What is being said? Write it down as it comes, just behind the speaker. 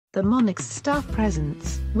The monarch's staff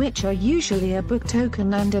presents, which are usually a book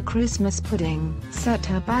token and a Christmas pudding, set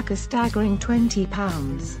her back a staggering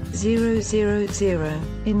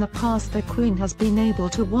 £20,000. In the past, the Queen has been able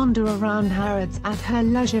to wander around Harrods at her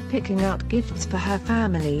leisure picking out gifts for her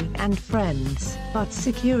family and friends, but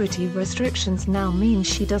security restrictions now mean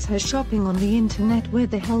she does her shopping on the internet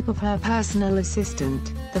with the help of her personal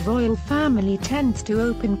assistant. The royal family tends to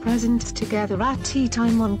open presents together at tea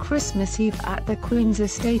time on Christmas Eve at the Queen's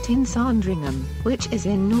estate in Sandringham, which is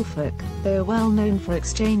in Norfolk. They are well known for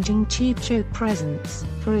exchanging cheap joke presents.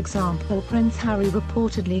 For example, Prince Harry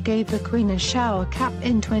reportedly gave the Queen a shower cap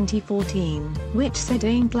in 2014, which said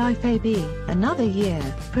 "Ain't life a bee?" Another year,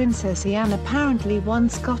 Princess Diana apparently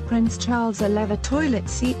once got Prince Charles a leather toilet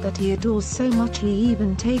seat that he adores so much he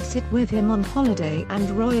even takes it with him on holiday and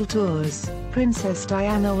royal tours. Princess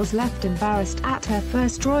Diana was left embarrassed at her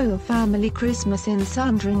first royal family Christmas in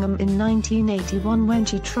Sandringham in 1981 when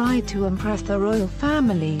she tried to impress the royal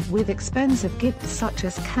family with expensive gifts such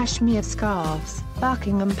as cashmere scarves.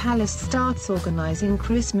 Buckingham Palace starts organising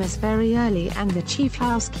Christmas very early, and the chief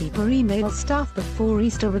housekeeper emails staff before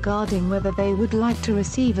Easter regarding whether they would like to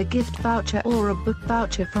receive a gift voucher or a book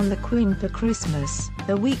voucher from the Queen for Christmas.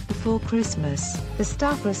 The week before Christmas, the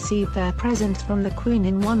staff receive their presents from the Queen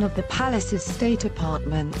in one of the palace's state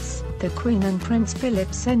apartments. The Queen and Prince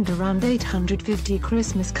Philip send around 850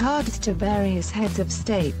 Christmas cards to various heads of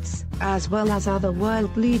states, as well as other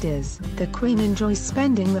world leaders. The Queen enjoys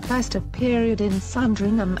spending the festive period in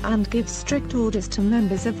Sandringham and gives strict orders to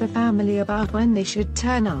members of the family about when they should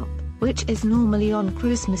turn up, which is normally on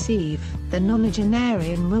Christmas Eve. The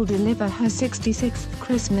nonagenarian will deliver her 66th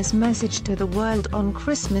Christmas message to the world on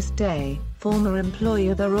Christmas Day. Former employee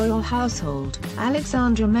of the royal household,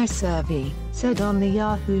 Alexandra Messervy, said on the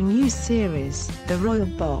Yahoo News series, "The Royal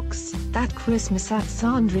Box, that Christmas at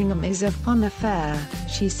Sandringham is a fun affair,"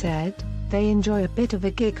 she said. "They enjoy a bit of a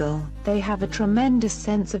giggle, they have a tremendous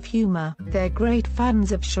sense of humor, they're great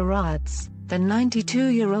fans of charades." The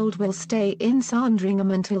 92-year-old will stay in Sandringham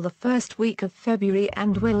until the first week of February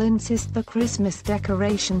and will insist the Christmas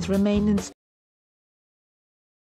decorations remain in